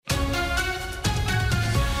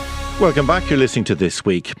Welcome back. You're listening to This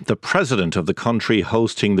Week. The president of the country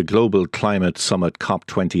hosting the global climate summit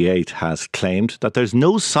COP28 has claimed that there's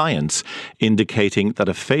no science indicating that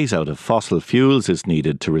a phase out of fossil fuels is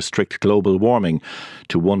needed to restrict global warming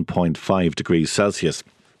to 1.5 degrees Celsius.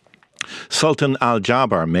 Sultan Al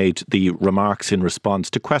Jaber made the remarks in response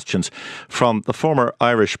to questions from the former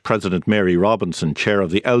Irish President Mary Robinson, chair of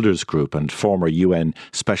the Elders Group and former UN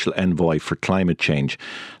Special Envoy for Climate Change.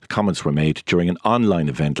 The comments were made during an online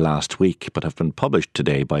event last week but have been published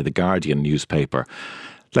today by The Guardian newspaper.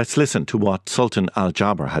 Let's listen to what Sultan Al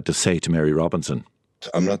Jaber had to say to Mary Robinson.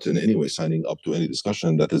 I'm not in any way signing up to any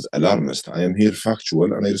discussion that is alarmist. I am here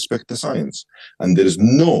factual and I respect the science. And there is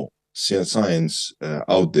no science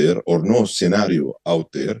out there or no scenario out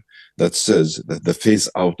there that says that the phase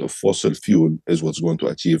out of fossil fuel is what's going to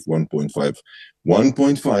achieve 1.5.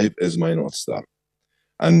 1.5 is my North Star.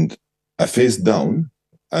 And a phase down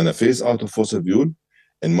and a phase out of fossil fuel,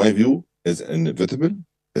 in my view, is inevitable.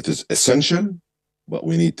 It is essential, but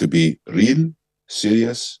we need to be real,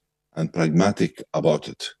 serious, and pragmatic about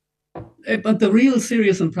it. But the real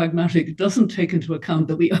serious and pragmatic doesn't take into account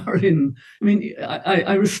that we are in. I mean,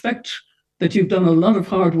 I respect that you've done a lot of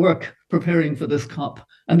hard work preparing for this COP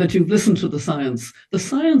and that you've listened to the science. The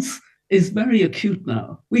science is very acute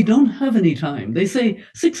now. We don't have any time. They say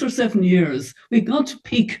 6 or 7 years. We've got to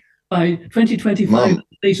peak by 2025,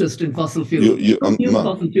 latest in fossil fuel. New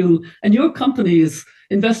fossil fuel. And your company is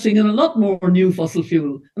investing in a lot more new fossil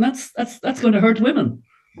fuel. And that's going to hurt women.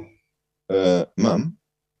 Ma'am,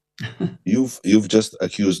 you've just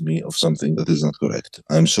accused me of something that is not correct.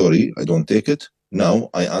 I'm sorry, I don't take it. Now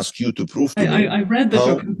I ask you to prove to me. I read that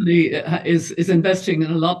your company is investing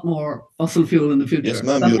in a lot more fossil fuel in the future. Yes,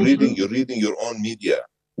 ma'am, you're reading your own media,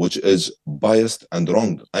 which is biased and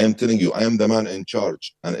wrong. I am telling you, I am the man in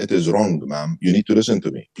charge, and it is wrong, ma'am. You need to listen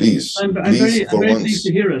to me, please. I'm very pleased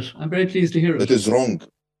to hear it. I'm very pleased to hear it. It is wrong.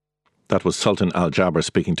 That was Sultan Al Jaber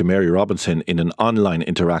speaking to Mary Robinson in an online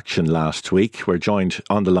interaction last week. We're joined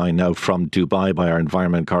on the line now from Dubai by our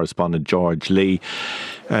environment correspondent George Lee.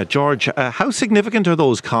 George, how significant are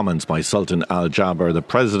those comments by Sultan Al Jaber, the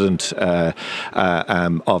president of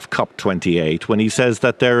COP28, when he says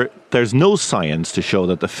that there's no science to show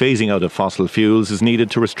that the phasing out of fossil fuels is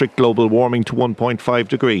needed to restrict global warming to 1.5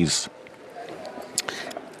 degrees?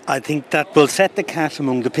 I think that will set the cat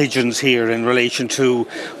among the pigeons here in relation to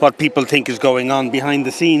what people think is going on behind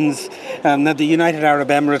the scenes. Now, the United Arab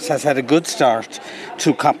Emirates has had a good start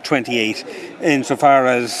to COP28 insofar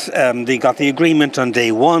as they got the agreement on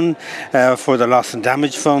day one for the loss and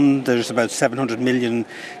damage fund. There's about $700 million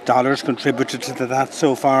contributed to that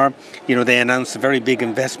so far. You know, they announced a very big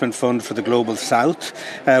investment fund for the Global South,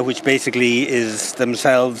 which basically is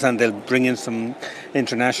themselves, and they'll bring in some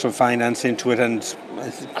international finance into it and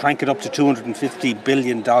crank it up to $250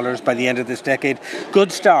 billion by the end of this decade.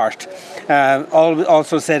 Good start.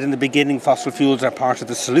 Also said in the beginning, fossil fuels are part of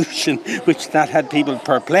the solution, which that had people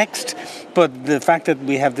perplexed. But the fact that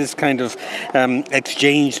we have this kind of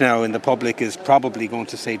exchange now in the public is probably going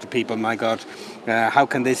to say to people, my God, how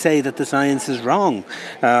can they say that the science is wrong?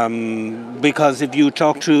 Because if you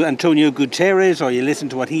talk to Antonio Guterres or you listen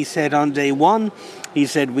to what he said on day one, he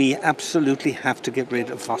said we absolutely have to get rid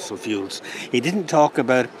of fossil fuels. He didn't talk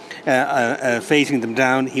about phasing them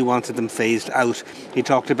down. He wanted them phased out. He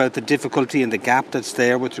talked about the difficulty and the gap that's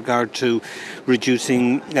there with regard to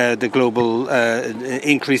reducing the global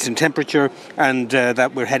increase in temperature, and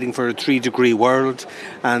that we're heading for a 3-degree world,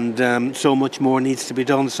 and so much more needs to be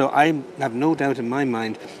done. So I have no doubt in my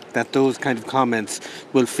mind that those kind of comments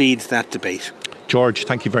will feed that debate. George,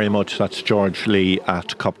 thank you very much. That's George Lee at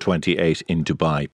COP28 in Dubai.